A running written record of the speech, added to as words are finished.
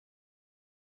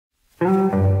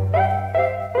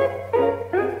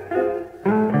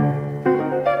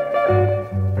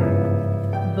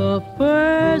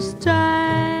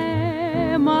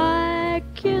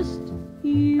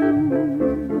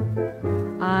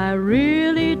I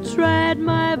really tried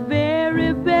my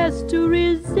very best to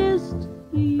resist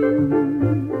you,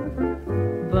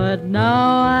 but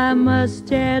now I must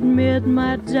admit,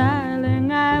 my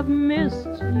darling, I've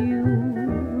missed you.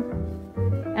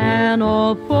 And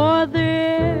all for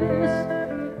this,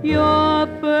 your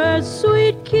first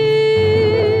sweet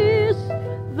kiss,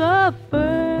 the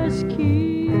first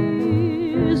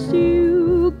kiss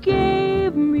you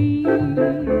gave me,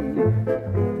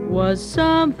 was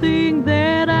something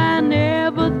that I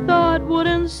never thought would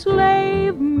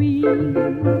enslave me.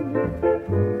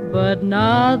 But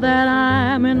now that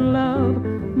I'm in love,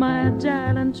 my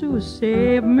darling, to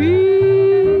save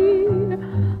me,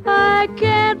 I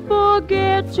can't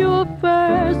forget your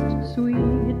first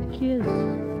sweet kiss.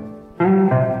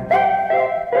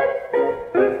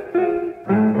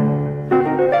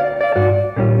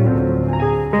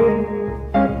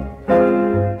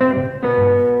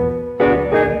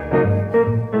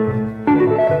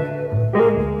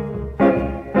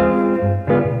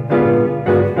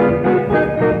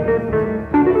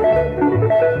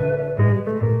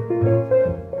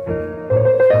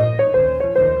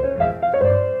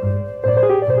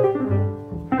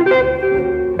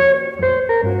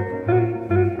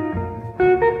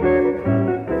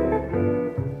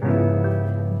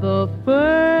 The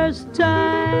first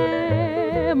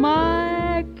time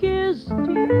I kissed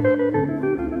you,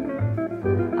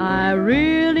 I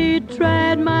really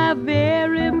tried my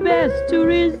very best to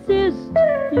resist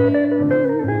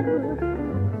you.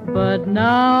 But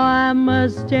now I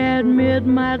must admit,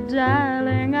 my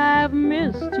darling, I've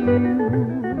missed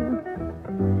you.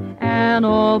 And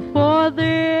all for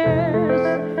this,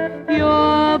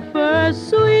 your first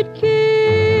sweet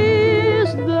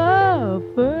kiss, the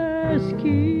first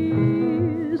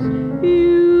kiss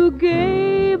you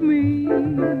gave me,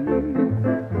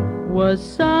 was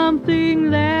something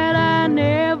that I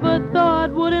never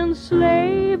thought would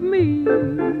enslave me.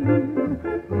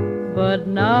 But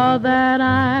now that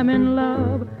I'm in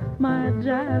love, my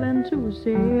darling, to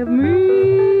save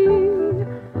me,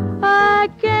 I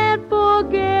can't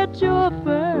forget your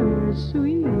first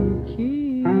sweet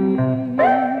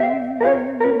kiss.